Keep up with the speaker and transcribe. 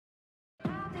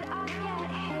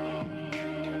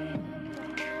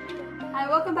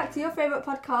welcome back to your favourite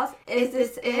podcast, Is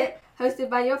This It? Hosted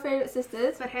by your favourite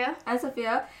sisters, Farhia and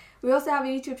Sophia. We also have a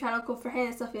YouTube channel called Farhia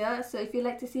and Sophia, so if you'd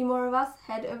like to see more of us,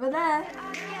 head over there.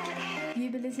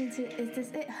 You've been listening to Is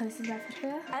This It? Hosted by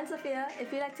Farhia And Sophia,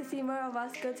 if you'd like to see more of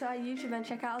us, go to our YouTube and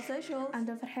check out our socials. and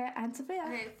Farhia and Sophia.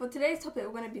 Okay, for today's topic,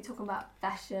 we're going to be talking about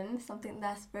fashion, something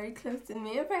that's very close to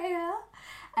me and Farhia.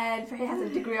 And Farhia has a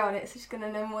degree on it, so she's going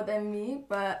to know more than me,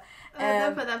 but...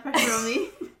 Don't put that pressure on me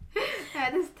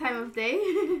at this time of day.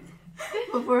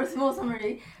 But for a small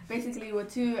summary, basically we're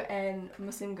two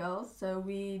Muslim girls, so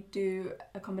we do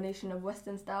a combination of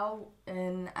Western style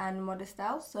and modern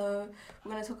style. So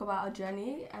we're going to talk about our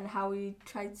journey and how we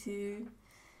try to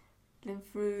live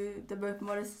through the both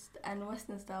modest and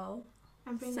Western style.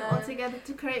 And bring it all together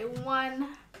to create one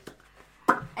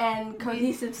and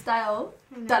cohesive style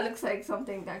know. that looks like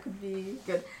something that could be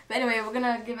good. But anyway, we're going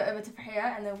to give it over to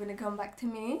Farhia and then we're going to come back to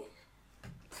me.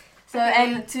 So,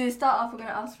 and to start off, we're going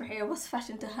to ask Farhia what's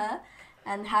fashion to her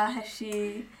and how has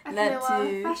she learned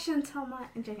to fashion to my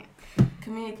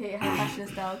communicate her fashion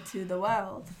style to the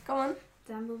world. Come on.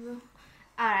 Damn boo boo.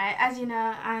 Alright, as you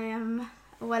know, I am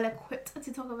well equipped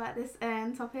to talk about this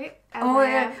topic. Oh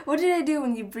yeah. What did I do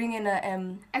when you bring in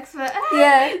a expert?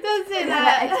 Yeah. Don't say Is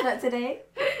that. an expert today?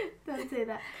 Don't say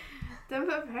that. Don't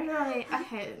put pressure on me.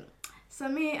 Okay. So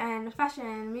me and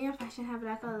fashion have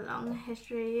like a long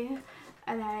history,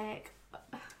 like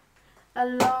a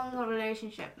long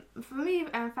relationship. For me,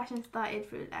 fashion started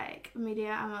through like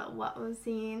media and what was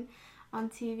seen on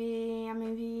TV and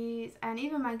movies and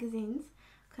even magazines.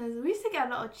 Because we used to get a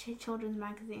lot of children's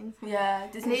magazines. Yeah,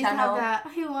 And Disney they used to Channel. have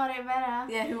that, Who Wore It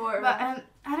Better. Yeah, Who Wore It But Better.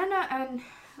 I don't know, and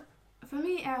for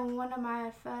me, one of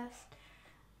my first,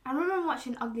 I remember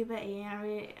watching Ugly Betty, and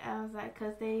I was like,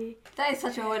 because they... That is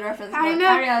such a weird reference. I but know,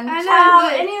 Carry on. I know, Ciao.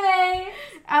 but- Anyway.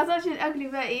 I was watching Ugly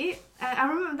Betty, and I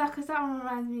remember that because that one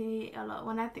reminds me a lot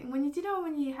when I think, when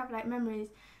you have like memories,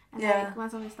 and Yeah. like when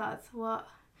something starts, What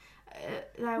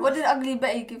did Ugly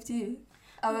Betty give to you?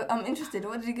 I'm interested.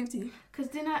 What did it give to you?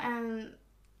 Because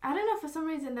I don't know, for some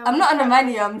reason... I'm not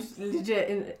undermining you. I'm just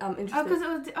legit. I'm Oh, interested. because it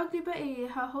was the Ugly Betty,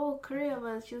 her whole career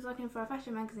was she was working for a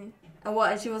fashion magazine. And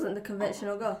what? And she wasn't the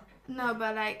conventional girl? No,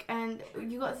 but like, and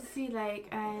you got to see like,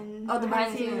 and Oh, the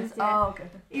behind the scenes. yeah. Oh, okay.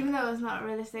 Even though it was not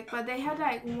realistic, but they had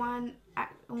like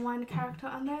one character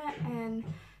on there, and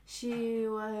she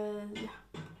was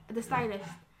the stylist,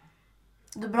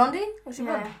 The blondie? Was she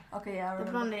Yeah. blonde? Okay, yeah, I the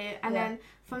remember. blondie, and Yeah. then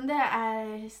from there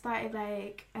I started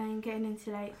like getting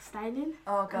into like styling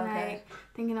Oh, okay, and okay. like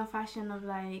thinking of fashion of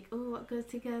like, oh, what goes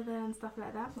together and stuff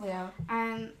like that. Yeah.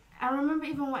 And I remember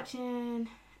even watching,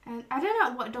 and I don't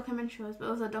know what documentary it was, but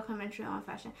it was a documentary on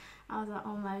fashion. I was like,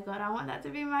 oh my god, I want that to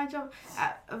be my job.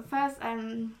 At first, I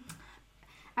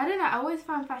don't know, I always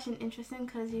found fashion interesting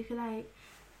because you could like,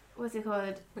 what's it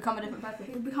called? Become a different person.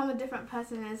 You become a different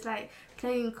person, and it's like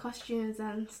playing costumes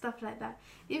and stuff like that.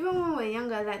 Even when we were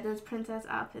younger, like those princess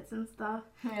outfits and stuff.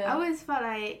 I Yeah. always felt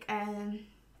like,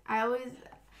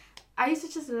 I used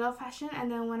to just love fashion,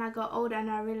 and then when I got older and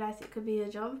I realised it could be a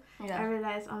job, I Yeah.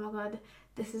 realised, oh my god,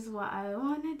 this is what I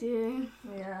want to do.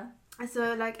 Yeah. And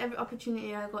so like every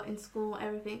opportunity I got in school,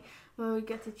 everything, when we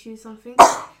get to choose something,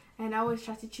 and I always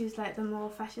try to choose like the more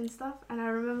fashion stuff. And I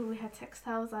remember we had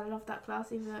textiles. I loved that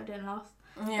class, even though it didn't last.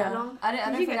 Yeah. long. I Did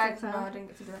don't you think get I... textile? No, I didn't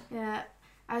get to do it. Yeah,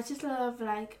 I just love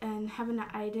like and having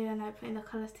that idea and like putting the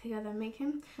colours together and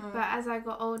making. Mm. But as I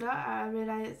got older, I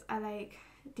realised I like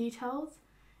details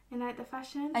in like the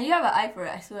fashion. And you have an eye for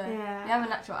it, I swear. Yeah. You have a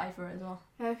natural eye for it as well.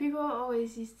 People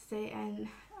always used to say, and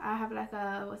I have like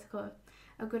a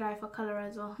good eye for colour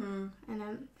as well. Hmm.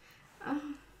 And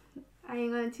I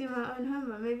ain't gonna toot my own horn,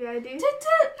 but maybe I do.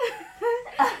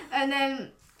 And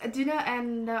then, do you know,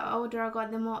 and the older I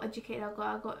got, the more educated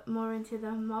I got more into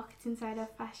the marketing side of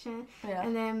fashion. Yeah.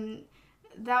 And then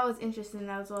that was interesting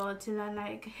as well, to learn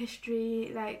like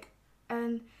history, like,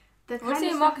 and the kind What's of in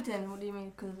stuff, marketing? What do you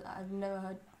mean? Because I've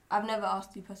never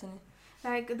asked you personally.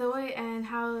 like the way and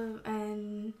how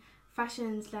and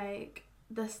fashion's like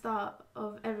the start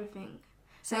of everything.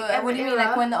 So Like, what do you mean? every Like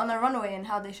era- when they're on the runway and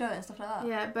how they show it and stuff like that?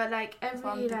 Yeah, but like That's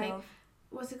what I'm every thinking like of.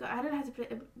 what's it called? I don't know how to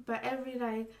put it, but every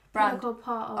like Brand. critical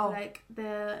part of Oh. like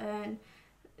the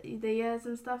years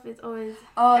and stuff, it's always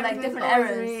Oh, like everything's different always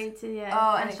eras. related to, yeah,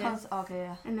 Oh, and it fashion. comes... Okay,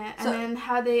 yeah. And So- then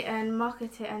how they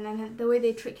market it, and then the way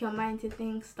they trick your mind to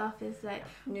think stuff is like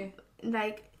New.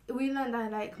 we learned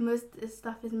that like most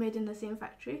stuff is made in the same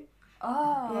factory.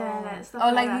 Oh. Yeah, like stuff Oh,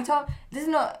 like like that. you told... This is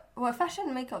not... What, fashion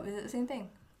and makeup, is it the same thing?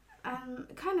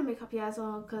 Kind of makeup, yeah, as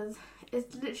well, because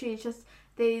it's literally just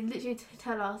they literally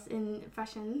tell us in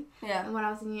fashion. Yeah. And when I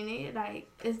was in uni, like,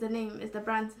 is the name, is the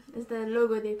brand, is the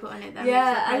logo they put on it that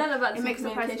Yeah, makes I the learned about it this makes the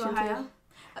price go communication higher. too.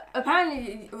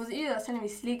 Apparently, it was you that was telling me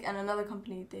Sleek and another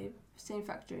company, the same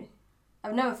factory.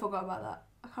 I've never forgot about that.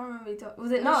 I can't remember.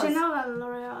 Was it NARS? Chanel and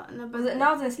L'Oreal. No, Was it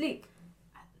NARS and Sleek?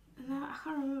 No, I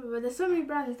can't remember. But there's so many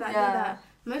brands that do that.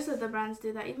 Most of the brands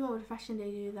do that. Even with fashion,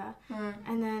 they do that.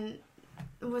 And then,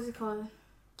 what's it called?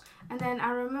 And then I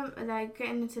remember like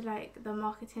getting into like the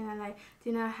marketing and like,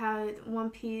 do you know how one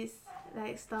piece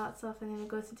like starts off and then it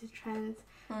goes into trends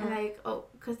and like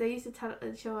because they used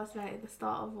to show us like the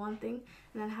start of one thing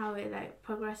and then how it like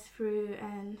progressed through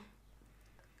and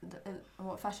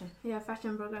what fashion? Yeah,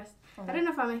 fashion progressed. I don't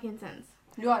know if I'm making sense.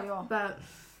 You are. But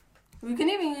we can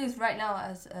even use right now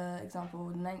as an example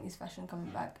the 90s fashion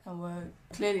coming back, and we're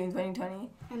clearly in 2020.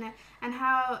 And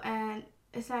how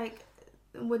it's like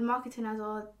with marketing as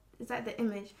well. It's like the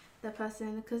image, the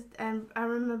person, because I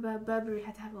remember Burberry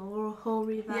had to have a whole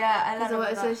revamp. Yeah, I because they were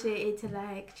that. associated to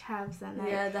like chavs and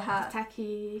like the hat.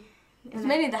 tacky. It's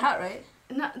mainly the hat, right?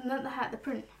 Not the hat, the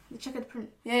print, the checkered print.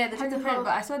 Yeah, the checkered print.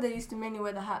 But I saw they used to mainly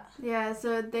wear the hat. Yeah,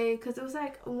 so because it was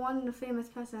like one famous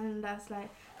person that's like,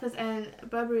 because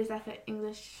Burberry is like an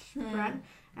English brand,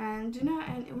 and do you know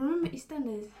and remember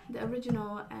EastEnders, the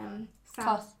original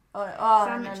Sam.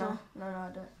 Sam Mitchell. No,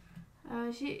 I don't.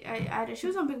 She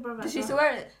was on Big Brother. Did she used to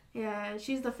wear it? Yeah,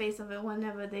 she's the face of it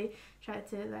whenever they try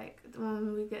to like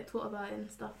when we get taught about it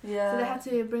and stuff. Yeah. So they had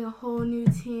to bring a whole new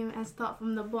team and start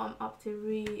from the bottom up to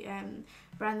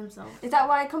brand themselves. Is that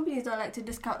why companies don't like to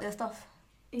discount their stuff?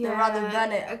 Yeah. They'd rather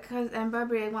burn it. Because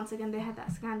Burberry once again they had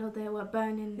that scandal. They were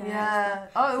burning their stuff.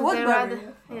 Oh, it was Burberry.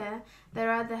 They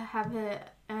rather have it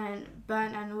and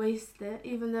burn and waste it,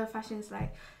 even though fashion's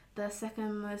like the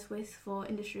second most wasteful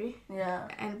industry. Yeah.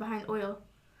 And behind oil.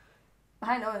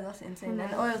 That's insane.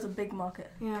 And oil's a big market.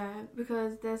 Yeah,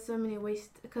 because there's so many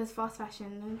waste. Because fast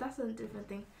fashion, and that's a different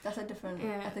thing. That's a different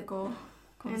ethical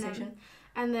conversation.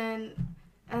 And then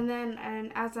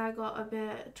as I got a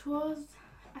bit towards,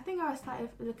 I think I started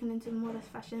looking into modest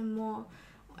fashion more,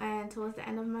 and towards the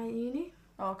end of my uni.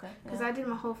 Oh, okay. Because I did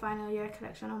my whole final year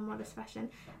collection on modest fashion,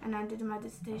 and I did my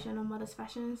dissertation on modest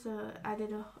fashion. So I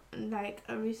did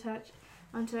a research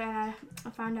onto it, and I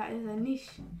found out it's a niche.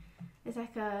 It's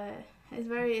like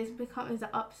it's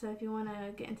up. So if you want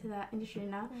to get into that industry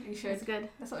now, you should. It's good.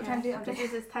 That's what I'm trying to do.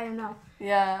 Because it's time now.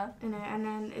 Yeah. And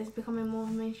then it's becoming more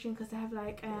mainstream because they have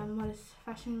like modest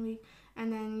fashion week,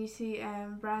 and then you see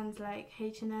brands like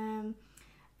H&M,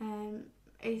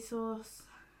 ASOS,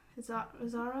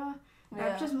 Zara.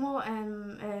 Just more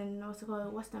and what's it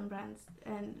called, Western brands,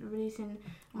 and releasing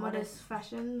modest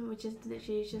fashion, which is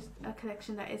literally just a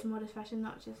collection that is modest fashion,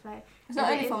 not just like it's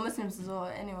not only for Muslims as well.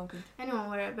 Anyone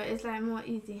wear it, but it's like more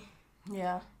easy.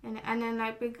 Yeah. And then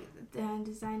like big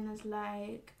designers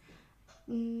like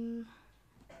I'm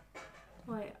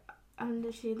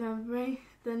literally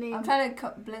the name. I'm trying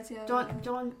to Balenciaga.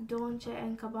 Dolce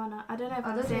and Gabbana. I don't know if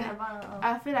I'm saying it.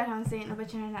 I feel like I'm saying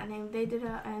butchering that name. They did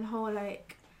a whole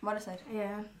like. Modest side.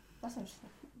 Yeah. That's interesting.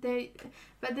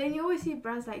 But then you always see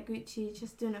brands like Gucci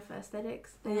just doing it for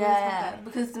aesthetics.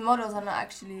 Because the models are not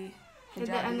actually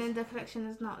hijabis. And then the collection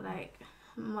is not like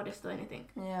modest or anything.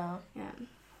 Yeah. Yeah.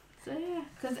 So yeah,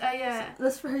 because So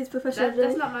that's for his professional.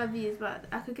 That's not my views, but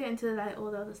I could get into like all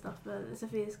the other stuff. But it's a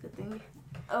good thing.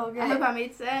 Okay. I hope I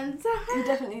made sense. You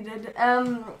definitely did.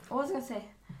 What was I gonna say?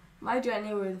 My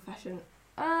journey with fashion.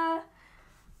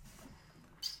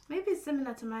 Maybe it's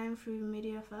similar to mine through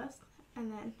media first, and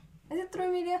then. Is it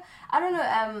through media? I don't know.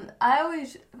 I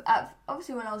always,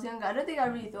 obviously when I was younger, I don't think I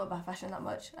really thought about fashion that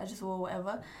much. I just wore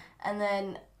whatever, and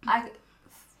then I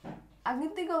can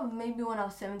think of maybe when I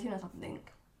was 17 or something.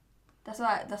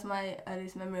 That's my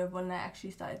earliest memory of when I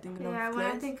actually started thinking of clothes. Yeah, when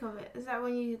I think of it, is that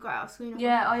when you got out of school uniform?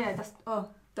 Yeah.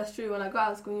 That's true. When I got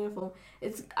out of school uniform,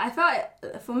 I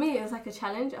felt for me it was like a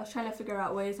challenge. I was trying to figure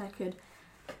out ways I could,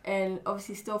 and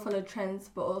obviously still follow trends,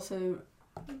 but also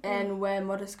and wear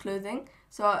modest clothing.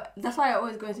 So that's why I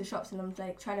always go into shops and I'm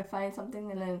like trying to find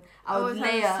something, and then I would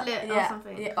layer. Or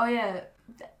something. Yeah. Oh yeah.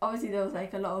 Obviously there was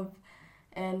like a lot of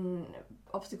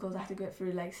obstacles I had to go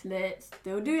through, like slits.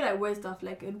 They would do like weird stuff,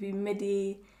 like it would be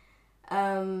midi,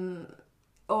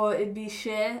 or it'd be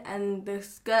sheer, and the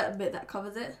skirt bit that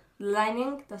covers it,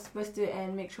 lining that's supposed to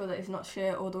make sure that it's not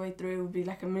sheer all the way through would be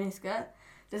like a mini skirt.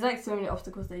 There's like so many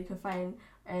obstacles that you can find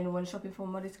when shopping for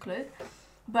modest clothes.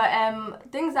 But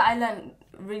things that I learned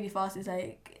really fast is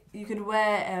like you could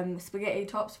wear spaghetti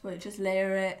tops but just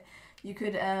layer it. You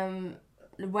could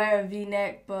wear a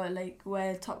V-neck but like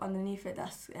wear a top underneath it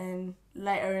that's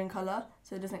lighter in colour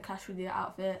so it doesn't clash with your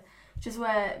outfit. Just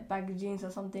wear baggy jeans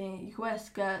or something. You could wear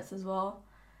skirts as well,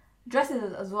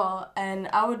 dresses as well, and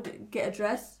I would get a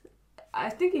dress I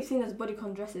think you've seen those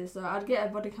bodycon dresses. So I'd get a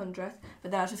bodycon dress,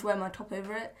 but then I'd just wear my top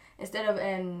over it instead of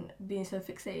being so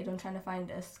fixated on trying to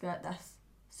find a skirt that's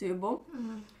suitable.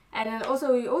 And then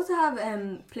also we also have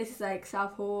places like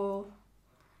South Hall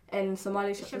and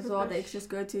Somali shops as well that you can just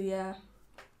go to. Yeah.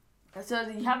 So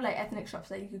you have like ethnic shops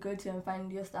that you could go to and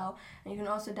find your style, and you can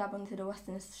also dab into the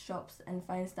Western shops and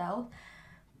find style.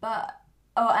 But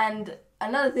and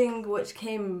another thing which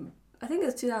came, I think it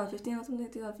was 2015 or something,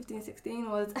 2015-16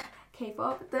 was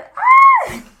K-pop.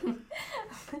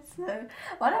 So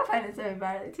why do I find it so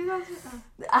embarrassing?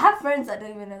 I have friends that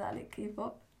don't even know that I like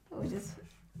K-pop, which is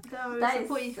that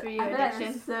support you through your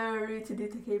addiction. That's so rude to do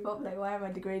to K-pop. Like, why am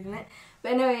I degrading it?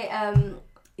 But anyway,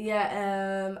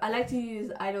 I like to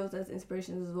use idols as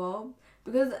inspirations as well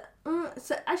because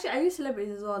so actually I use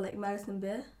celebrities as well, like Madison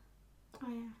Beer. Oh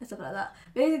yeah. And stuff like that.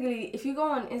 Basically, if you go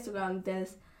on Instagram,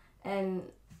 there's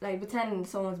pretend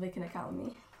someone's making an account with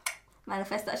me.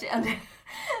 Manifest that shit on there.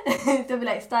 They'll be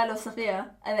like style of Sophia,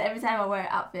 and then every time I wear an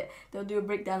outfit, they'll do a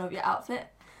breakdown of your outfit.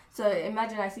 So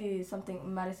imagine I see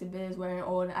something Madison Beer is wearing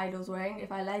or an idol's wearing.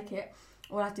 If I like it,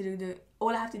 all I have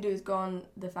to do is go on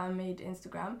the fan made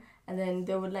Instagram, and then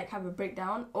they would like have a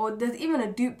breakdown. Or there's even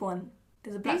a dupe one.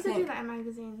 There's a They used to Blackpink. do that in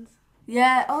magazines.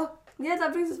 Yeah. Oh. Yeah,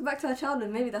 that brings us back to our childhood.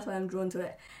 Maybe that's why I'm drawn to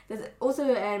it. There's also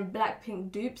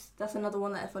Blackpink dupes. That's another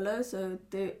one that I follow. So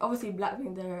obviously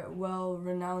Blackpink, they're well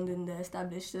renowned and they're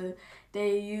established. So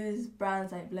they use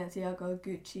brands like Balenciaga,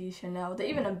 Gucci, Chanel. They're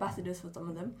even ambassadors for some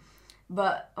of them.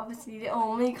 But obviously,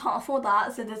 we can't afford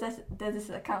that. So there's this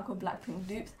account called Blackpink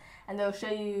dupes, and they'll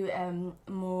show you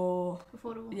more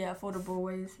affordable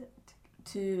ways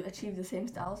to achieve the same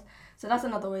styles. So that's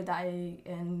another way that I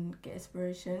get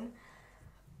inspiration.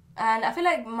 And I feel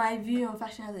like my view on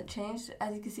fashion hasn't changed.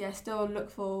 As you can see, I still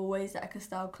look for ways that I can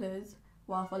style clothes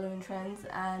while following trends,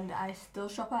 and I still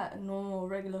shop at normal,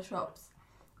 regular shops.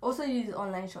 Also use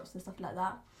online shops and stuff like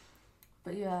that.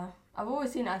 But yeah, I've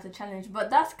always seen it as a challenge, but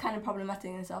that's kind of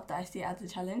problematic in itself that I see it as a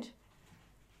challenge.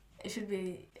 It should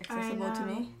be accessible to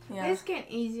me. Yeah. It's getting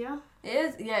easier. It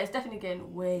is, yeah, it's definitely getting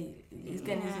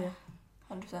easier.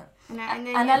 100%. And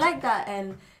I like that,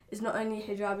 and it's not only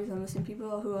hijabis and Muslim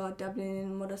people who are dabbling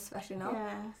in modest fashion now.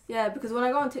 Yeah, because when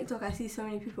I go on TikTok, I see so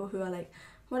many people who are like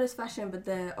modest fashion, but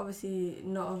they're obviously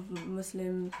not of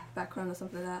Muslim background or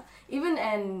something like that.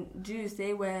 Even Jews,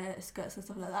 they wear skirts and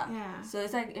stuff like that. Yeah. So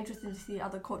it's like interesting to see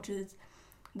other cultures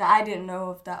that I didn't know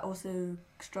of that also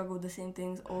struggle with the same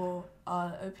things or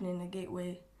are opening a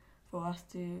gateway for us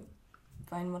to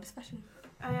find modest fashion.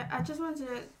 I just wanted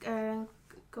to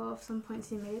go off some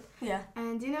points you made. Yeah.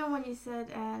 And you know when you said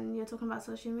you're talking about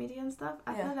social media and stuff,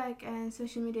 I feel like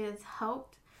social media has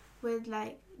helped with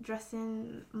like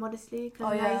dressing modestly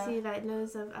because now you see like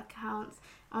loads of accounts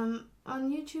on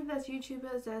YouTube. There's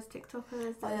YouTubers, there's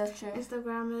TikTokers, there's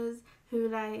Instagrammers who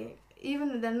like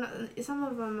even they're not. Some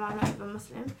of them are not even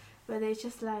Muslim, but they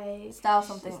just like style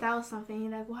something.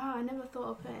 You're like, wow, I never thought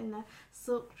of putting a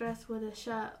silk dress with a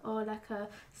shirt or like a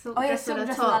silk dress with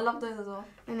a top. I love those as well.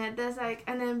 And then there's like,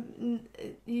 and then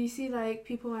you see like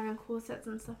people wearing corsets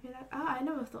and stuff. You're like, oh, I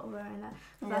never thought of wearing that.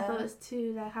 But I thought it was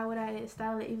too like, how would I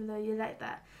style it even though you like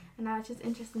that? And now it's just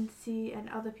interesting to see and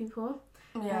other people.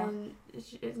 Yeah. And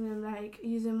it's like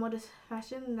using modest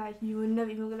fashion, like you would never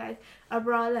even go like a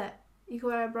bralette. You could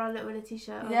wear a bralette with a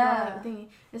t-shirt or a bralette thingy.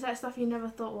 It's like stuff you never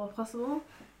thought were possible.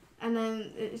 And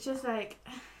then it's just like...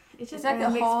 It's like a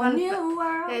whole new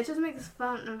world. Yeah, it just makes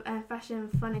fun and fashion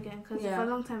fun again. Because for a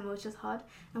long time it was just hard.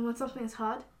 And when something's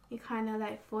hard, you kind of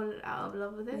like fall out of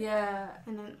love with it. Yeah.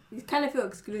 And then... You kind of feel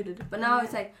excluded. But now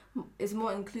it's like, it's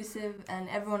more inclusive and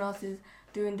everyone else is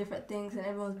doing different things and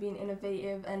everyone's being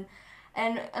innovative.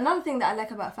 And another thing that I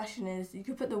like about fashion is you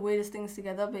can put the weirdest things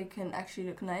together, but it can actually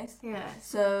look nice. Yeah.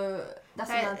 So that's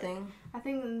another thing. I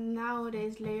think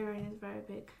nowadays layering is very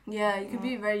big. Yeah, you can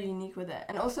be very unique with it.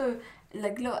 And also,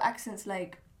 like little accents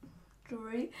like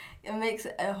jewelry, it makes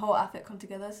a whole outfit come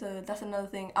together. So that's another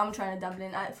thing I'm trying to dabble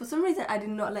in. For some reason, I did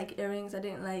not like earrings. I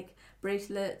didn't like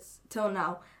bracelets till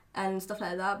now. And stuff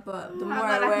like that, but the more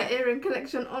I wear... I like an earring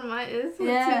collection on my ears.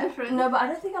 Yeah, two different. No, but I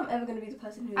don't think I'm ever going to be the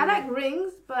person who... I like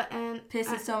rings, but...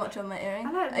 pierces so much on my earring.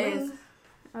 I like rings.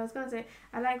 I was going to say,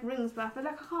 I like rings, but I feel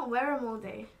like I can't wear them all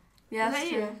day. Yeah, that's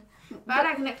true. But I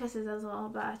like necklaces as well,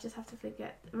 but I just have to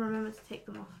remember to take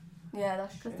them off. Yeah,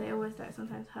 that's true. Because they always like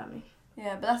sometimes hurt me.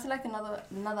 Yeah, but that's like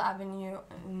another avenue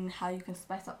in how you can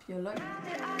spice up your look.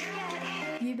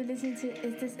 You've been listening to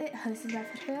Is This It? Hosted by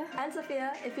Farhia and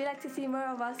Sophia. If you'd like to see more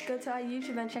of us, go to our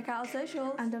YouTube and check out our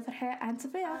socials. Under Farhia and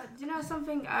Sophia. Do you know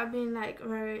something I've been like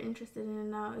very interested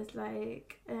in now is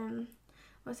like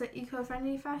what's it,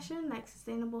 eco-friendly fashion, like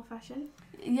sustainable fashion.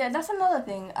 Yeah, that's another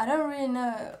thing. I don't really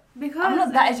know. Because I'm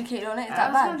not that educated on it. Is that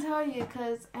I bad? was gonna tell you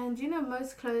because, and you know,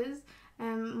 most clothes,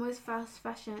 most fast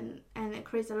fashion, and it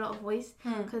creates a lot of waste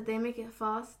because they make it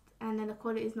fast, and then the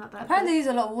quality is not that. Apparently, good. they use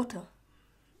a lot of water.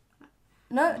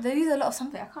 No, they use a lot of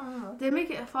something. I can't remember. They make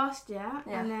it fast, yeah,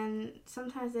 and then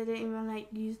sometimes they don't even like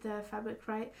use the fabric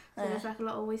right, so there's like a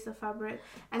lot of waste of fabric.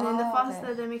 And then the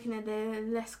faster they're making it, the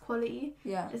less quality.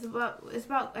 Yeah. It's about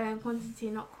quantity,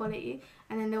 not quality.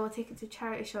 And then they will take it to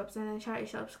charity shops, and then charity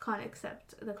shops can't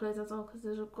accept the clothes at all because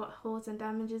they've got holes and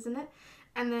damages in it.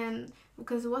 And then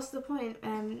because what's the point?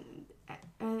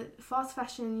 Fast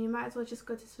fashion, you might as well just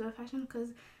go to slow fashion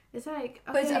because. It's like,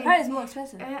 okay, but apparently it's more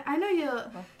expensive. I know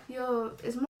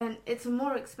it's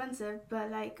more expensive,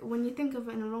 but like when you think of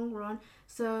it in the long run,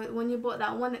 so when you bought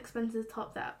that one expensive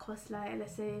top that cost like,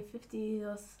 let's say £50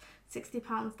 or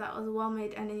 £60 that was well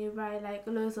made, and then you buy like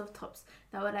loads of tops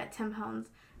that were like £10,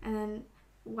 and then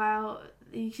while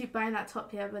you keep buying that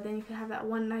top here, but then you could have that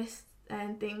one nice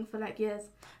thing for like years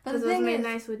because it was made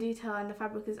nice with detail and the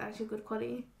fabric is actually good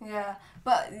quality. Yeah,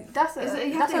 but that's a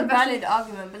valid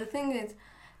argument. But the thing is,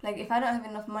 like, if I don't have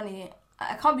enough money,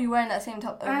 I can't be wearing that same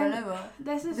top over and over.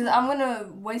 Because I'm going to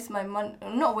waste my money.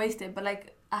 Not waste it, but,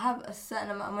 like, I have a certain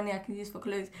amount of money I can use for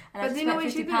clothes. And I spent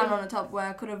 £50 on a top where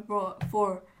I could have brought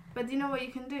 4. But do you know what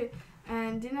you can do?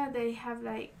 And do you know they have,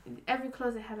 like, every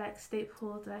closet have, like,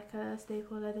 stapled, like, a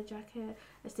staple leather jacket,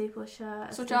 a staple shirt,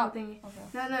 a staple thingy. Okay.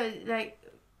 No, like,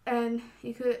 and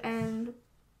you could,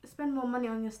 spend more money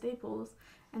on your staples.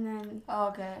 And then... Oh,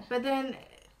 okay. But then...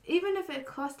 Even if it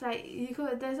costs like you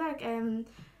could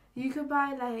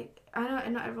buy like, I know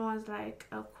not everyone's like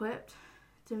equipped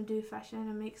to do fashion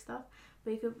and make stuff,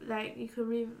 but you could like your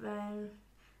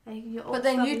old. But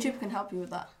then YouTube can help you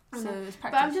with that. So it's practice.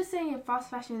 But I'm just saying,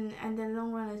 fast fashion and the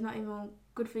long run is not even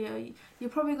good for you. You're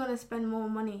probably gonna spend more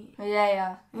money.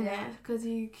 Yeah. Because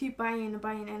you keep buying and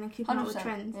then keeping up with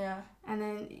trends. Yeah. And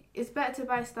then it's better to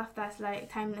buy stuff that's like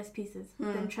timeless pieces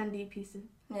than trendy pieces.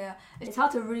 Yeah, it's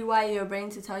hard to rewire your brain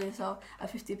to tell yourself a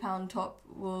 £50 top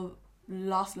will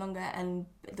last longer and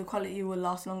the quality will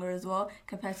last longer as well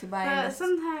compared to buying a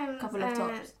couple of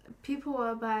tops. People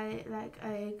will buy like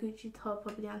a Gucci top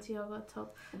or Balenciaga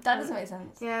top. That doesn't make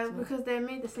sense. Yeah, because they're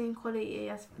made the same quality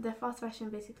as they're fast fashion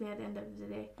basically at the end of the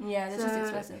day. Yeah, they're just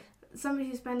expensive. Somebody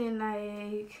who's spending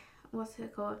like, what's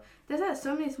it called? There's like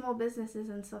so many small businesses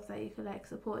and stuff that you could like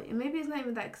support. And maybe it's not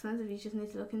even that expensive, you just need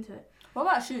to look into it. What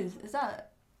about shoes? Is that...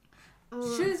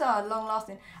 Shoes are long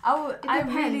lasting. I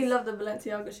really love the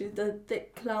Balenciaga shoes, the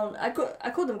thick clown. I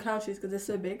call them clown shoes because they're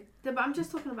so big. Yeah, but I'm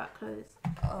just talking about clothes.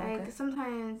 Oh, like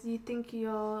sometimes you think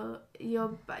you're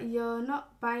not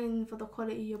buying for the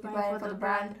quality, you're buying for the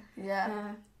brand.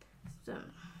 Yeah.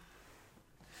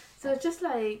 So just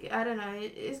like, I don't know,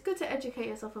 it's good to educate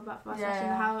yourself about fast fashion,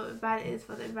 how bad it is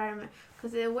for the environment,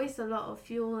 because it wastes a lot of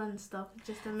fuel and stuff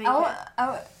just to make I'm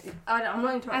not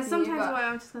interrupting and sometimes you,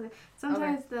 I'm just gonna say,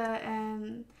 sometimes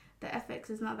the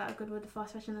ethics is not that good with the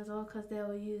fast fashion as well, because they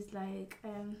will use like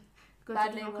go to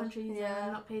different countries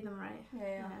and not pay them right.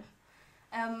 Yeah.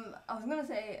 I was gonna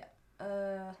say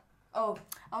I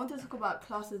want to talk about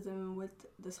classism with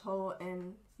this whole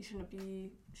you shouldn't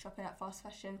be shopping at fast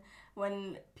fashion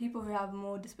when people who have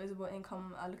more disposable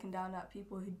income are looking down at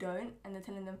people who don't, and they're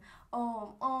telling them,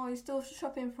 oh, you're still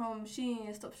shopping from Shein,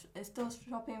 you're still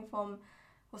shopping from,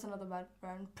 what's another bad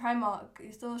brand? Primark.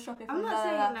 You're still shopping from... I'm not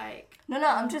saying like... No,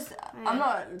 I'm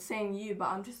not saying you, but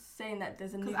I'm just saying that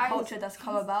there's a new culture that's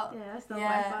come about. Yeah, I still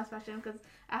buy fast fashion because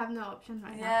I have no option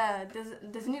right now. Yeah,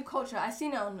 there's a new culture. I've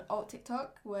seen it on alt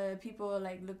TikTok where people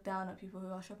like look down at people who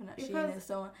are shopping at Shein and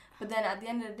so on. But then at the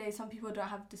end of the day, some people don't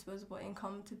have disposable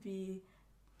income to be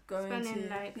going spending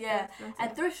to...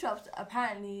 And thrift shops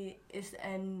apparently is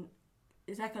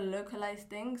like a localized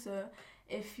thing. So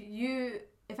if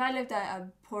I lived at a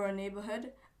poorer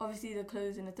neighborhood, obviously the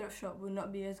clothes in a thrift shop would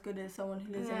not be as good as someone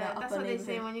who lives in an upper neighborhood. That's what they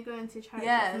say when you go into charity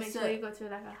shops, make sure you go to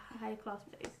like a high class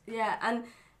place. Yeah, and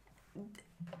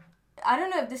I don't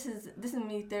know if this is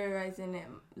me theorizing it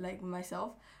like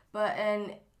myself, but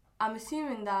I'm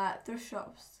assuming that thrift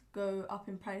shops go up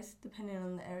in price depending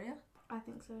on the area. I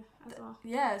think so as well.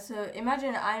 Yeah, so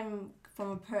imagine I'm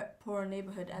from a poorer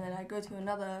neighborhood and then I go to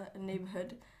another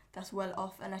neighborhood that's well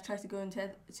off and I try to go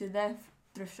into their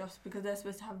thrift shops because they're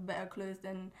supposed to have better clothes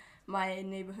than my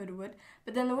neighborhood would.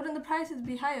 But then wouldn't the prices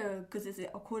be higher because it's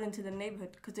according to the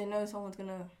neighborhood, because they know someone's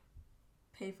gonna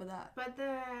pay for that? But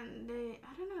then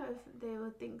I don't know if they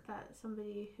would think that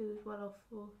somebody who's well off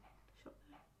will shop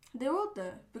there. They will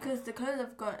though, because the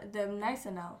clothes they're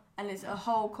nicer now and it's a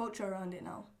whole culture around it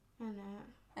now. I know.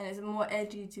 and it's more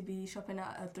edgy to be shopping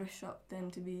at a thrift shop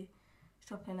than to be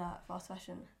shopping at fast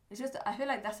fashion. It's just, I feel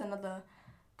like that's another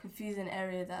confusing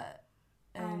area that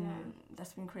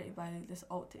that's been created by this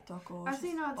alt TikTok or I've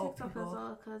seen on alt TikTok people. as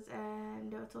well because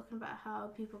they were talking about how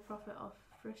people profit off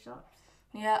thrift shops.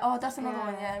 Yeah, that's another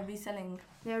one, reselling.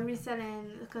 They're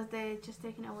reselling because they're just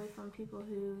taking it away from people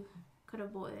who could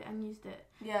have bought it and used it.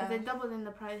 Yeah. If they doubled in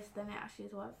the price than it actually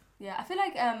is worth. Yeah, I feel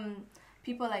like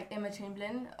people like Emma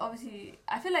Chamberlain, obviously,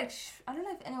 I feel like, I don't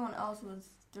know if anyone else was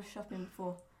thrift shopping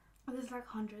before. There's like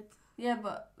hundreds. Yeah,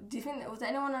 but do you think, was there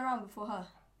anyone around before her?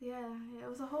 Yeah, it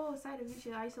was a whole side of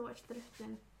YouTube. I used to watch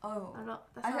thrifting a lot.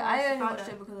 That's how I only found watched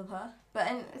her. it because of her. But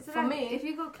It's for like, me... if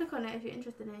you go click on it, if you're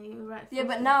interested in it, you write. Yeah,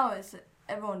 but now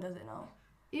everyone does it now.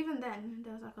 Even then,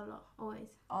 there was like a lot, always.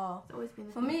 Oh. It's always been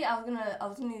the For thing. me, I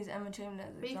was gonna use Emma Chamberlain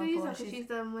as an But you example. can use her because she's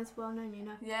the most well known, you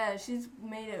know. Yeah, she's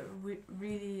made it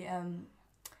really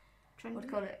Trendy. what do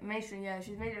you call it? Mainstream. Yeah,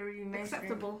 she's made it really mainstream.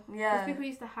 Acceptable. Yeah. Because people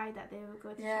used to hide that they would go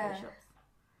to thrift shops.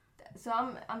 So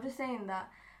I'm just saying that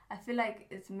I feel like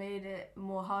it's made it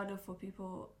more harder for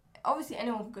people. Obviously,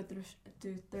 anyone can go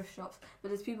to thrift shops, but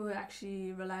there's people who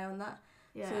actually rely on that.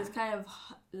 Yeah. So it's kind of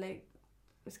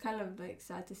like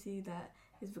sad to see that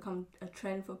it's become a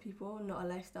trend for people, not a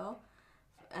lifestyle.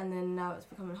 And then now it's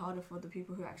becoming harder for the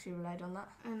people who actually relied on that.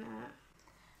 And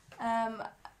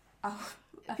I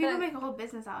people feel make a whole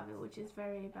business out of it, which is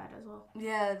very bad as well.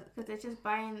 Yeah. Because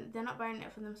they're not buying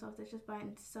it for themselves, they're just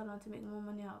buying to sell on to make more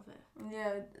money out of it.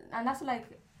 Yeah, and that's like,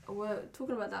 we're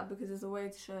talking about that because it's a way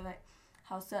to show like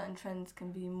how certain trends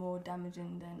can be more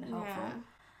damaging than helpful.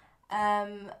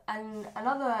 Yeah. And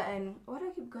another, why do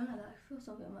I keep going like that? I feel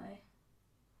something in my eye.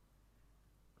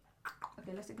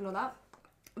 Okay, let's ignore that.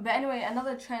 But anyway,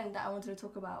 another trend that I wanted to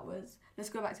talk about was, let's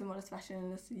go back to modest fashion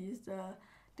and let's use the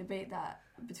debate that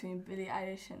between Billie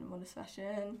Eilish and modest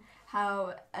fashion.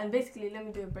 And basically, let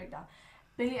me do a breakdown.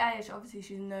 Billie Eilish, obviously,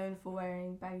 she's known for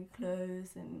wearing baggy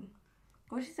clothes and,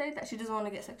 what did she say? That she doesn't want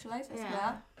to get sexualized.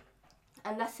 Yeah.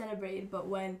 And that's celebrated, but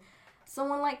when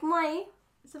someone like me,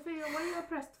 Sophia, what are you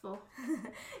oppressed for?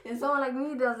 if someone like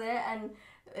me does it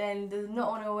and does not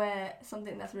want to wear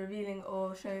something that's revealing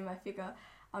or showing my figure,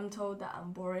 I'm told that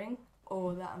I'm boring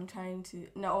or that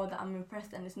or that I'm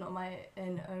impressed and it's not my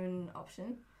own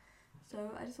option. So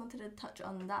I just wanted to touch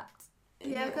on that.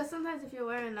 Yeah, because sometimes if you're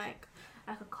wearing like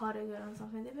a cardigan or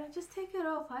something, they'd be like, just take it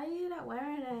off. Why are you like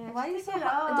wearing it? Why are you Just so take it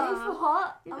hot? off." Do you feel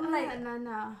hot? Yeah, I'm like,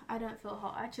 no, I don't feel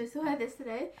hot. I chose to wear this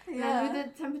today. yeah. And with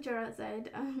the temperature outside,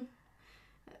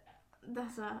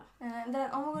 that's a... And then,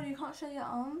 oh my god, you can't show your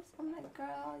arms? I'm like,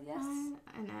 girl, yes.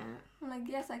 I know. I'm like,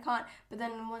 yes, I can't. But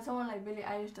then when someone like Billie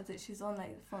Eilish does it, she's on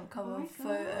like the front cover Oh my of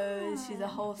photos. God. She's a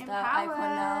whole style icon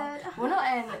now. We're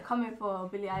not coming for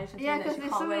Billie Eilish and saying that she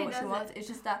can't wear what she wants. It's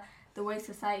just that the way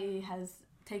society has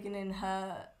taken in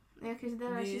her. Yeah, because they're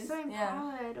like, she's so views.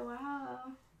 empowered. Wow.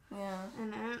 Yeah. I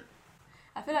know.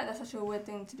 I feel like that's such a weird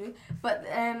thing to do. But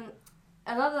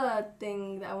another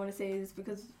thing that I want to say is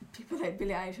because people like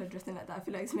Billie Eilish are dressing like that, I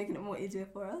feel like it's making it more easier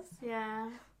for us. Yeah,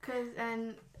 because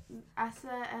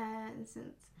since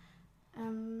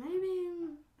maybe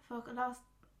for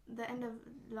the end of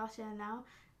last year now,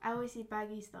 I always see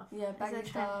baggy stuff. Yeah, baggy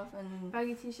stuff and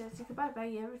baggy t-shirts. You can buy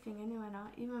baggy everything anywhere now.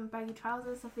 Even baggy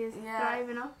trousers. Sophia's Yeah.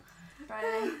 thriving off.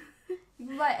 Friday. You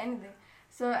can buy anything.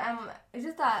 So it's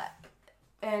just that,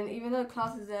 and even though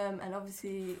classism and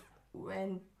obviously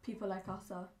when people like us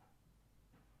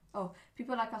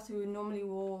who normally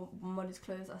wore modest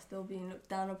clothes are still being looked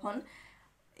down upon,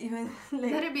 even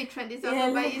like, Let it be trendy, so I Yeah,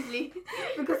 can buy like- easily.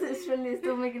 because it's trendy, it's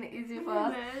still making it easier for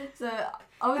us. No. So I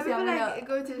obviously feel I'm like gonna.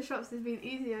 going to the shops has been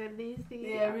easier these things.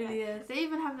 Yeah, it really is. They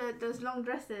even have those long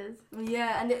dresses.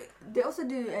 Yeah, and they also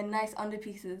do nice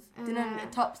underpieces. You know, Yeah.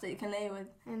 tops that you can layer with.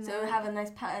 And So have a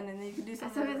nice pattern, and then you can do so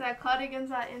something. it's like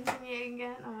cardigans are into me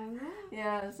again. Oh my god.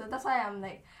 Yeah, so that's why I'm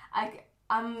like,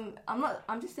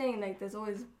 I'm just saying like there's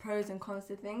always pros and cons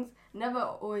to things. Never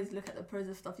always look at the pros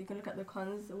of stuff. You can look at the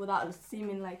cons without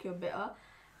seeming like you're bitter.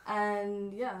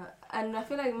 And yeah, and I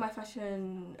feel like my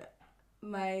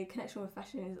connection with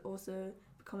fashion is also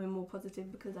becoming more positive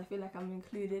because I feel like I'm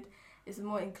included. It's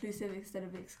more inclusive instead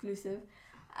of exclusive.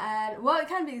 And well, it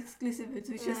can be exclusive, as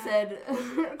we just said,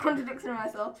 contradicting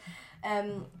myself.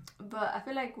 But I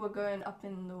feel like we're going up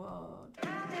in the world.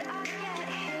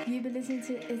 You've been listening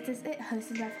to Is This It?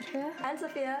 Hosted by Farhia And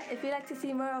Sophia, if you'd like to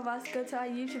see more of us, go to our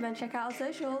YouTube and check out our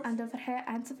socials. and Farhia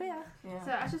and Sophia. Yeah.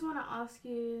 So I just want to ask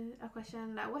you a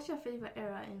question. Like, what's your favorite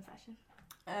era in fashion?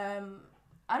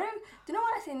 I don't. Do you know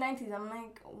when I say 90s? I'm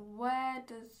like, where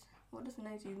does what does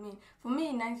 90s mean? For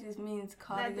me, 90s means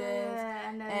cardigans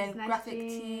and and nice graphic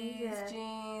jeans, tees, yeah.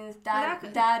 jeans,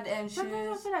 But dad and sometimes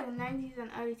I shoes. feel like 90s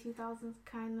and early 2000s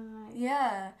kind of like...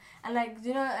 Yeah, and like,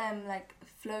 you know, like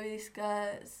flowy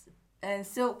skirts and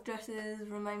silk dresses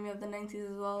remind me of the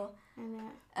 90s as well.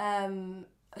 And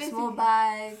Small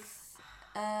bags,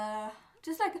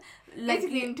 just like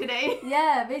basically today.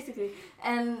 Yeah, basically.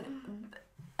 And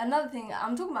another thing,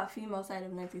 I'm talking about female side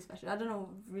of 90s fashion. I don't know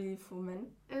really for men.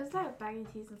 It was like baggy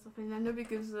tees and stuff, and nobody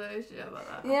gives a shit about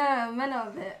that. Yeah, men are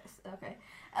a bit okay.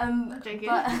 Joking.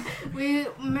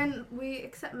 But we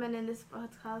accept men in this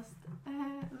podcast.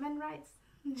 Men rights.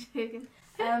 Joking.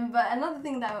 but another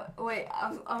thing that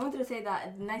I wanted to say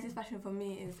that 90s fashion for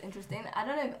me is interesting. I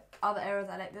don't know if other eras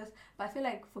are like this, but I feel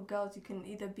like for girls you can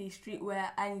either be streetwear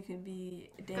and you can be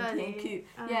dainty and cute.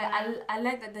 I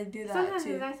like that they do that sometimes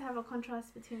too. it's nice to have a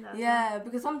contrast between that. Yeah,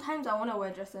 because sometimes I want to wear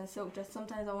dresses and silk dress.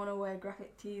 Sometimes I want to wear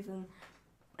graphic tees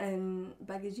and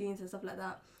baggy jeans and stuff like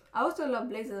that. I also love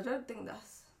blazers. I don't think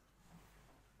that's...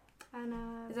 And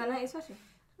is that 90s fashion?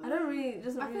 I don't really...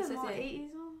 doesn't I really feel more associate. 80s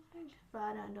or something, but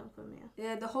I don't put me on.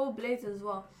 Yeah, the whole blazer as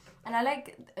well. And I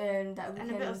like that we And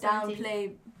a can bit of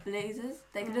downplay blazers.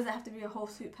 Like, it doesn't have to be a whole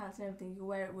suit, pants and everything. You can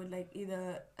wear it with, like,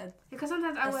 either a... Because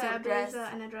sometimes I a wear a silk blazer dress.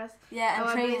 and a dress. Yeah, and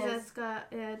I wear a blazer, trainers.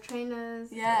 skirt, trainers.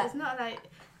 Yeah. It's not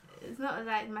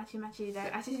like matchy.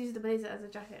 Like, I just use the blazer as a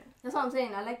jacket. That's what I'm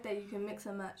saying. I like that you can mix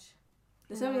and match.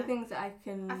 There's so many things that I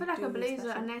can I feel like do a with blazer,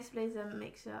 fashion. a nice blazer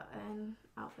makes your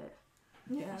outfit.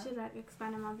 Yeah. I should like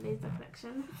expand on my blazer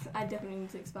collection. I definitely need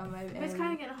to expand my... But it's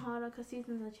kind of getting harder because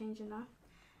seasons are changing now.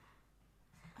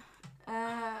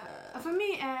 Uh, For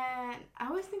me, I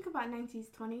always think about 90s,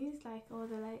 20s, like all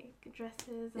the like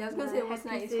dresses. yeah, I was and going to the say, what's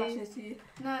 90s headpieces. fashion to you?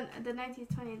 No, the 90s,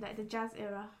 20s, like the jazz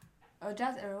era. Oh,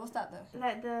 jazz era. What's that though?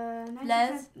 Like the 1920s.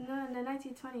 Les? No, the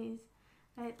 1920s.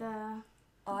 Like the...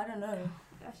 Oh, I don't know.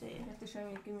 Actually, You have to show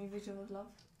me, give me visuals, love.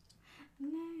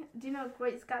 no. Do you know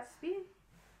Great Gatsby?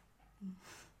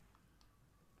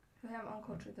 I have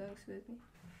uncultured though, excuse me.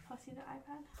 I'll see the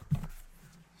iPad.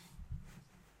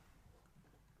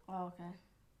 Oh, okay.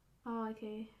 Oh,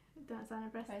 okay. Don't sound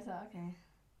impressed. Why is that okay?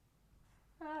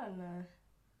 I don't know.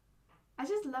 I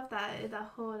just love that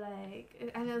whole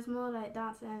like, and it was more like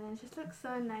dancing, and it just looks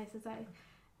so nice. It's like,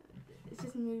 it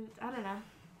just moved. I don't know.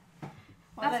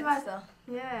 Well, That's I like my stuff.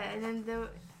 yeah, and then the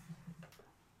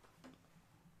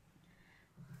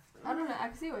I don't know. I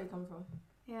can see where you come from.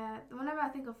 yeah. Whenever I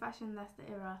think of fashion, that's the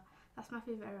era. That's my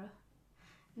favorite era.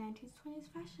 90s, 20s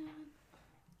fashion.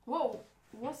 Whoa.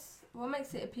 What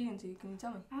makes it appealing to you? Can you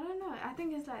tell me? I don't know. I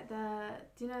think it's like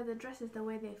the dresses, the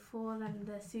way they fall, and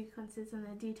the sequences and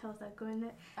the details that go in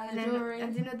it, And the then, jewelry.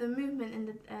 and the movement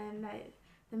and like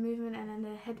the movement and then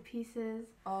the headpieces.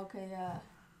 Oh, okay, yeah.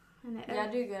 And Yeah, I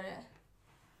do get it.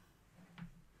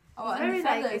 Oh, It's and very, the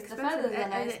like, feathers. The expensive, feathers are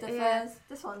nice. The yeah. furs.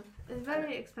 This one. It's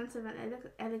very expensive and it looks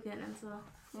elegant and so.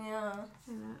 Yeah.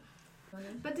 You know.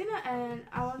 But do you know, and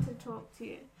I want to talk to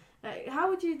you. Like, how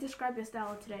would you describe your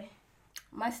style today?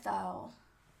 My style.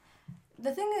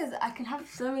 The thing is, I can have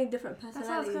so many different That's what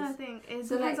I was personalities. gonna think. It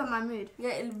So, depends like- on my mood. Yeah,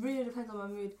 it really depends on my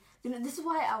mood. You know, this is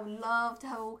why I would love to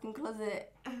have a walk-in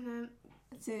closet And then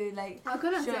to like. I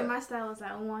couldn't say show- my style was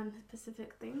like one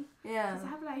specific thing. Yeah. Cause I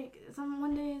have like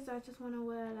one days I just want to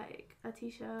wear like a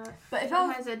t-shirt, But if I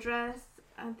was, sometimes a dress.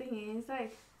 I'm thinking it's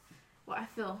like what I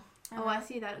feel or what I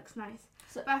see that looks nice.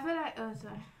 So- But I feel like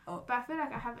sorry. Oh. But I feel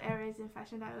like I have areas in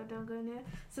fashion that I don't go near.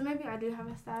 So maybe I do have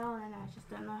a style and I just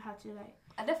don't know how to like.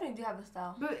 I definitely do have a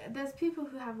style. But there's people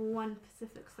who have one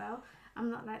specific style. I'm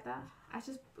not like that. I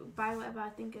just buy whatever I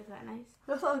think is like nice.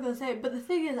 That's what I was gonna say. But the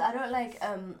thing is, I don't like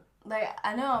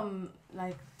I know I'm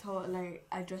like taught like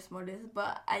I dress modest,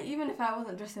 but even if I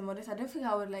wasn't dressing modest, I don't think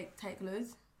I would like tight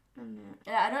clothes. And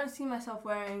Yeah, I don't see myself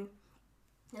wearing,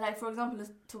 like for example,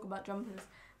 let's talk about jumpers.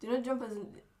 Do you know jumpers?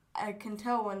 I can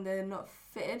tell when they're not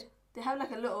fitted. They have like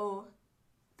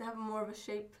they have more of a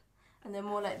shape, and they're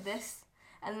more like this.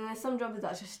 And then there's some jumpers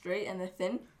that are just straight and they're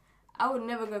thin. I would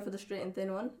never go for the straight and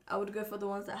thin one. I would go for the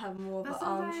ones that have more of but an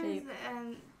arm sometimes shape.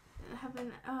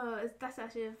 having that's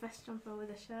actually a vest jumper with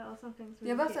a shirt or something.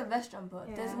 Yeah, that's a vest jumper.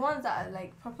 Yeah. There's ones that are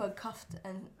like proper cuffed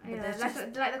and but Yeah, there's like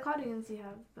just, like the cardigans you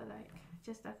have, but like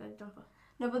just like a jumper.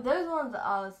 no, but those ones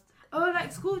are Oh,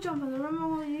 like school jumpers. Remember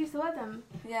when you used to wear them?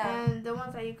 yeah. And the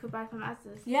ones that you could buy from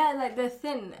Asda's. Yeah, like they're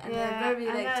thin and they're very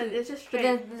I like. know, Too, it's just but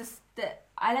straight.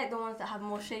 I like the ones that have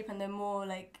more shape and they're more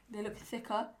like they look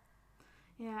thicker.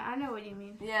 Yeah, I know what you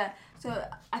mean. Yeah, so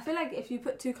I feel like if you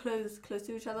put two clothes close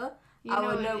to each other, You I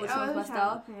would what know you- which one's my which one,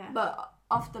 style. Yeah. But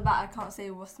off the bat, I can't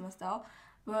say what's my style.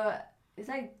 But it's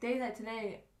like days like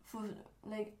today, for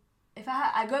like if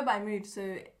I go by mood.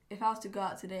 So if I was to go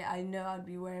out today, I know I'd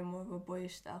be wearing more of a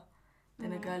boyish style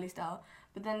than a girly style.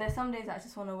 But then there's some days I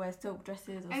just want to wear silk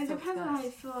dresses or and it silk depends skirts. on how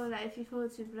you feel, like if you feel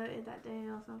too bloated that day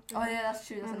or something. Oh yeah, that's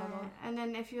true. That's another one. And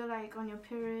then if you're like on your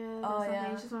period or Oh, something,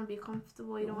 yeah. you just want to be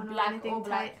comfortable. You don't want to wear Black, anything all tight.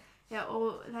 black. Yeah,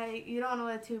 or like you don't want to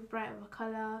wear too bright of a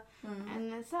color. Mm.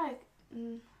 And it's like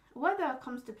weather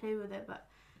comes to play with it, but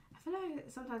I feel like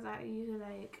sometimes like you could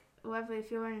like whether if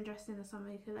you're wearing a dress in the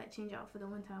summer, you could like change it out for the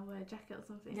winter and wear a jacket or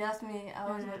something. Yeah, that's me. I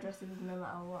always wear dresses no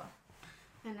matter what.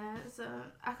 And so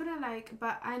I couldn't like,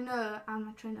 but I know I'm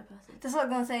a trainer person. That's what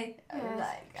I'm gonna say. Yes,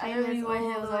 Like, I don't really wear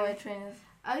all heels. the I way. wear trainers.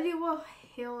 I only wore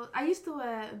heels. I used to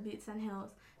wear boots and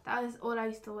heels. That was all I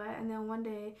used to wear. And then one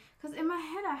day, because in my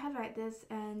head I had like this,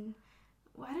 and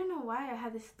I don't know why I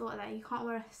had this thought that you can't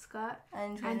wear a skirt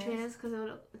And and trainers because it would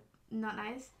look not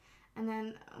nice. And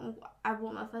then I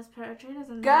bought my first pair of trainers.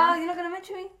 And Girl, you're not gonna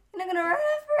mention me. You're not gonna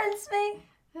reference me.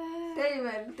 Don't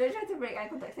even. Don't try to break eye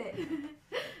contact here.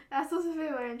 I saw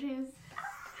Sophia wearing trainers.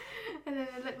 And then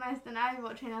it looked nice. Then I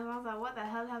bought trainers. And I was like, what the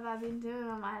hell have I been doing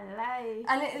with my life?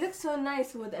 And it looks so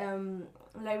nice with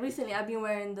like recently I've been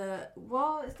wearing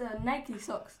it's the Nike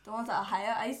socks, the ones that are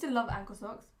higher. I used to love ankle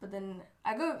socks, but then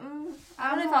I don't know if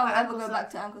I'll ever go back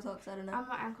to ankle socks. I don't know.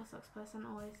 I'm an ankle socks person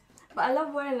always. But I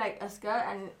love wearing like a skirt,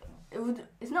 and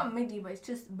it's not midi, but it's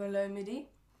just below midi.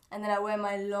 And then I wear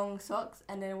my long socks,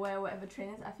 and then wear whatever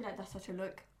trainers. I feel like that's such a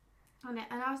look. On it,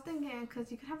 and I was thinking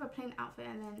because you could have a plain outfit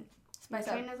and then Spice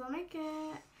up. trainers will make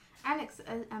it,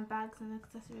 and bags and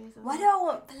accessories. Why do I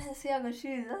want Balenciaga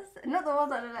shoes? That's not the ones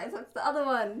that look like socks. The other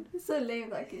one. It's so lame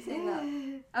that I keep saying that.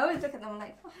 I always look at them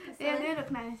like, oh, that's so Yeah, nice. they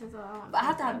look nice as well. But I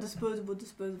have to have disposable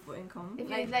income. If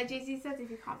you, like Jay-Z says,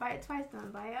 if you can't buy it twice,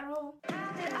 don't buy it at all.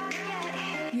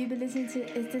 You've been listening to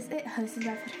Is This It? Hosted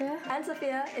by Farhia And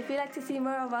Sophia, if you'd like to see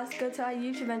more of us, go to our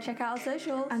YouTube and check out our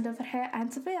socials. and Farhia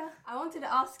and Sophia. I wanted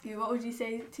to ask you, what would you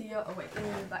say to your... Oh, wait, let me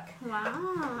move back.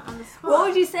 Wow, on the spot. What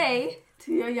would you say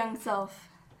to your young self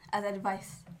as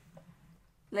advice?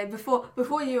 Like,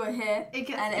 before you were here It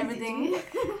gets and easy everything...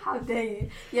 to How dare you?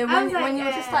 Yeah, I was when like, you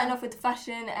were just starting off with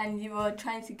fashion and you were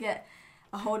trying to get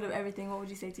a hold of everything, what would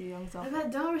you say to your young self?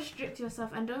 But don't restrict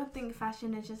yourself and don't think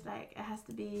fashion is just like it has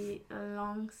to be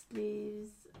long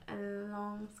sleeves, a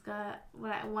long skirt,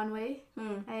 like one way.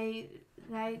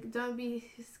 Like don't be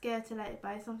scared to like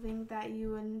buy something that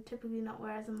you would typically not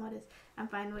wear as a modest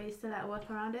and find ways to like work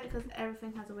around it, because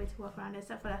everything has a way to work around it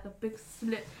except for like a big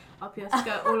slit up your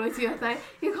skirt all the way to your thigh.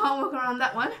 You can't work around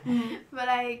that one. But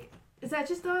like, it's like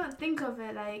just don't think of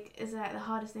it like it's like the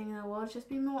hardest thing in the world. Just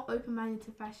be more open-minded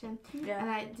to fashion and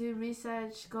like do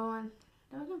research. Go on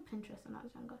Pinterest when I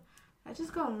was younger. Like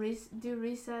just go and do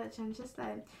research and just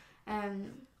like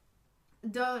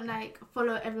don't like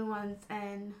follow everyone's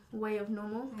way of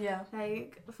normal. Yeah.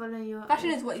 Like follow your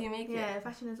fashion is what you make it. Yeah,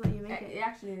 fashion is what you make it. It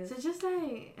actually is. So just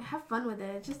like have fun with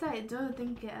it. Just like don't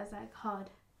think it as like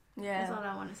hard. Yeah. That's all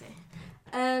I want to say.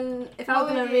 If I was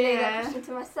gonna relay that question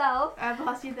to myself, I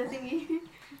pass you the thingy.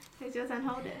 It's your turn.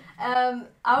 Hold it.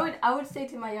 I would say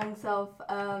to my young self.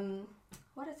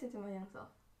 What did I say to my young self?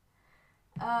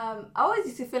 I always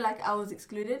used to feel like I was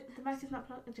excluded. The mic is not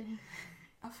plugged in.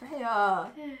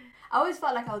 I always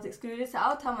felt like I was excluded, so I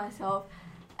would tell myself,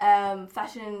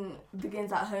 fashion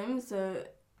begins at home, so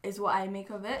it's what I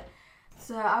make of it.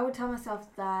 So I would tell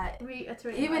myself that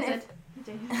even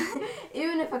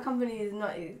if a company is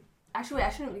not... Actually, I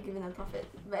shouldn't be giving them profit.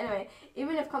 But anyway,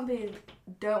 even if companies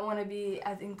don't want to be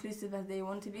as inclusive as they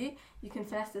want to be, you can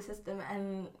finesse the system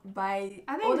and buy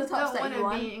all the tops that you want. I think don't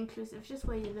want to be inclusive. It's just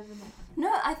where you live in it. No,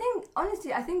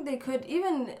 honestly, I think they could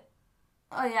even...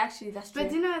 Oh yeah, actually that's true.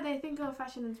 But you know, they think of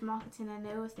fashion as marketing and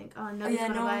they always think, oh, nobody's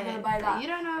no one's gonna buy that. You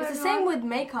don't know. It's the same with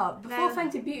makeup. Before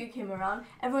Fenty Beauty came around,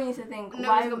 everyone used to think,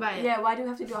 why do we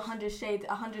have to do 100 shades,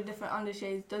 100 different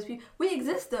undershades? Those people, we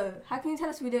exist though. How can you tell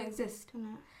us we don't exist?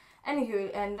 No. Anywho,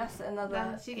 and that's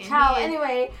another. Ciao.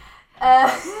 Anyway,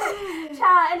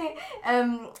 ciao. Anyway,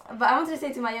 but I wanted to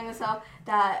say to my younger self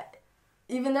that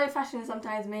even though fashion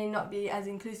sometimes may not be as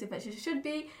inclusive as it should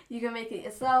be, you can make it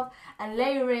yourself, and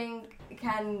layering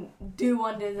can do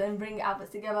wonders and bring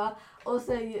outfits together.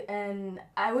 Also, and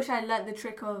I wish I learnt the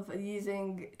trick of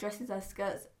using dresses as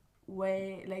skirts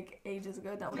ages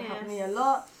ago. That would help me a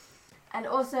lot. And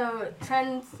also,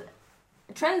 trends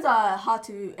are hard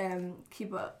to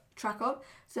keep track of.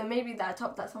 So maybe that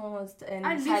top that someone was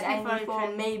inside angry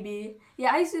for, maybe.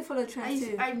 Yeah, I used to follow trends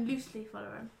too. I loosely follow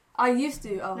them. I used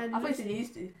to. Oh, I thought you said you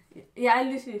used to. Yeah, I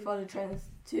loosely follow trends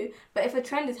too. But if a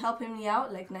trend is helping me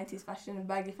out, like 90s fashion and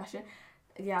baggy fashion,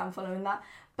 yeah, I'm following that.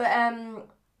 But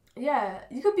yeah,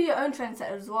 you could be your own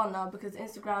trendsetter as well now, because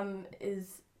Instagram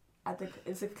is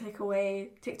it's a click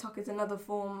away. TikTok is another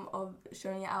form of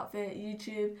showing your outfit.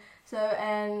 YouTube. So,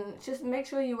 and just make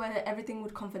sure you wear everything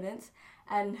with confidence,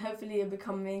 and hopefully it'll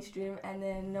become mainstream, and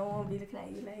then no one will be looking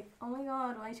at you like, oh my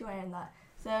god, why is she wearing that?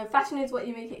 So fashion is what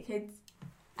you make it, kids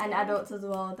and adults as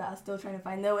well that are still trying to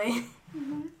find their way.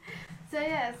 Mm-hmm. So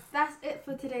yes, that's it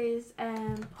for today's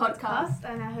podcast,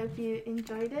 and I hope you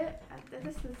enjoyed it.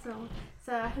 This is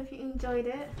so I hope you enjoyed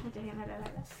it. I'm joking, I don't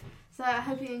like that. So I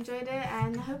hope you enjoyed it,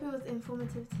 and I hope it was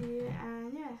informative to you,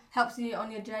 and yeah, helps you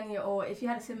on your journey, or if you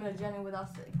had a similar journey with us,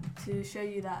 to show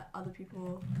you that other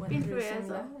people went through it similar. as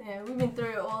well. Yeah, we've been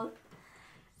through it all.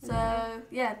 So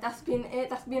yeah, that's been it.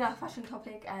 That's been our fashion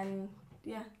topic, and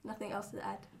yeah, nothing else to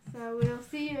add. So we'll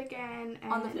see you again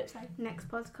on the flip side next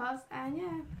podcast, and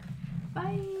yeah,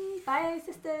 bye. Bye,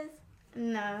 sisters.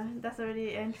 No, that's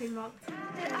already trademarked.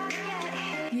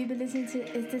 You've been listening to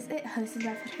Is This It? Hosted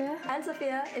by Farhia and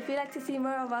Sophia. If you'd like to see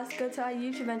more of us, go to our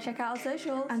YouTube and check out our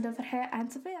socials. and Farhia and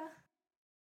Sophia.